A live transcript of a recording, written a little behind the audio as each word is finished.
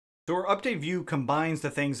So our update view combines the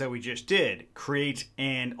things that we just did, create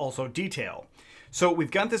and also detail. So we've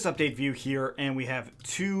got this update view here, and we have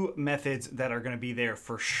two methods that are going to be there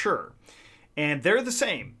for sure. And they're the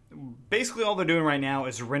same. Basically all they're doing right now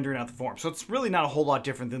is rendering out the form. So it's really not a whole lot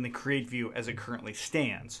different than the create view as it currently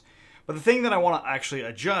stands. But the thing that I want to actually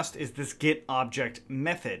adjust is this getObject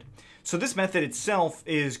method. So this method itself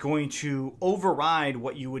is going to override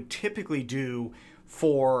what you would typically do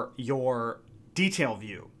for your detail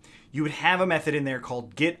view. You would have a method in there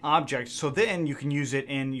called getObject, so then you can use it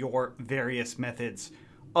in your various methods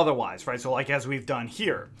otherwise, right? So like as we've done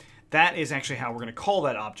here, that is actually how we're going to call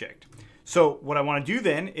that object. So what I want to do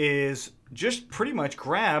then is just pretty much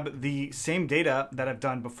grab the same data that I've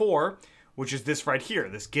done before, which is this right here,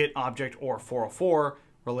 this getObject or 404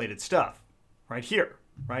 related stuff right here,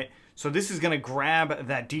 right? So this is going to grab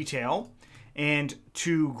that detail, and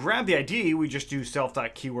to grab the ID, we just do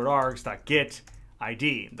self.keywordargs.get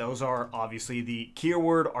ID. Those are obviously the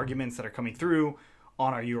keyword arguments that are coming through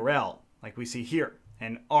on our URL, like we see here.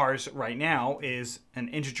 And ours right now is an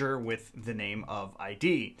integer with the name of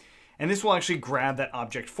ID. And this will actually grab that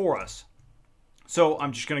object for us. So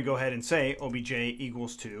I'm just going to go ahead and say obj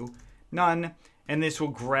equals to none, and this will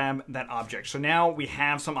grab that object. So now we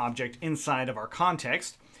have some object inside of our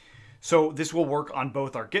context. So this will work on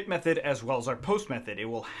both our get method as well as our post method. It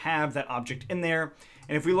will have that object in there.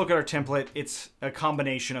 And if we look at our template, it's a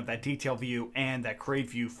combination of that detail view and that create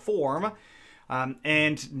view form.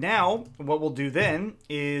 And now what we'll do then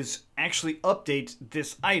is actually update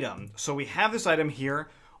this item. So we have this item here.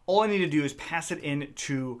 All I need to do is pass it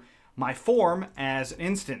into my form as an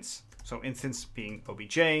instance. So instance being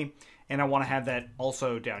obj. And I want to have that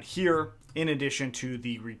also down here in addition to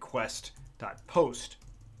the request.post.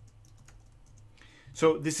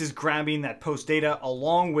 So this is grabbing that post data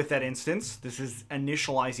along with that instance. This is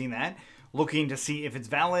initializing that, looking to see if it's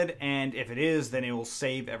valid, and if it is, then it will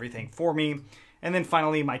save everything for me. And then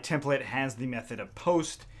finally, my template has the method of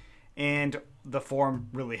post, and the form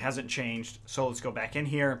really hasn't changed. So let's go back in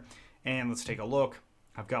here and let's take a look.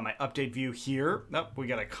 I've got my update view here. Oh, we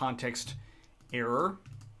got a context error.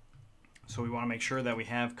 So we want to make sure that we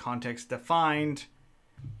have context defined,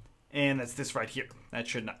 and that's this right here. That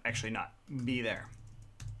should actually not be there.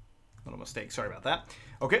 Little mistake, sorry about that.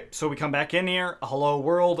 Okay, so we come back in here, hello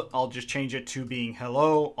world. I'll just change it to being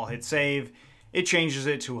hello. I'll hit save. It changes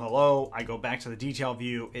it to hello. I go back to the detail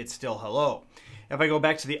view, it's still hello. If I go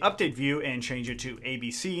back to the update view and change it to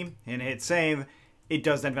ABC and hit save, it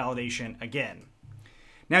does that validation again.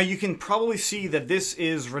 Now you can probably see that this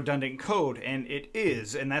is redundant code, and it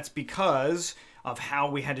is, and that's because of how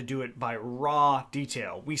we had to do it by raw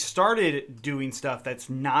detail. We started doing stuff that's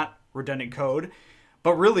not redundant code,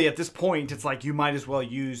 but really at this point, it's like you might as well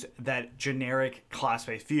use that generic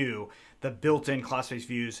class-based view, the built-in class-based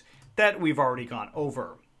views that we've already gone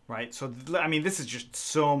over, right? So, I mean, this is just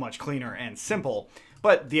so much cleaner and simple,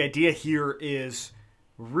 but the idea here is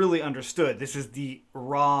really understood. This is the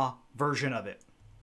raw version of it.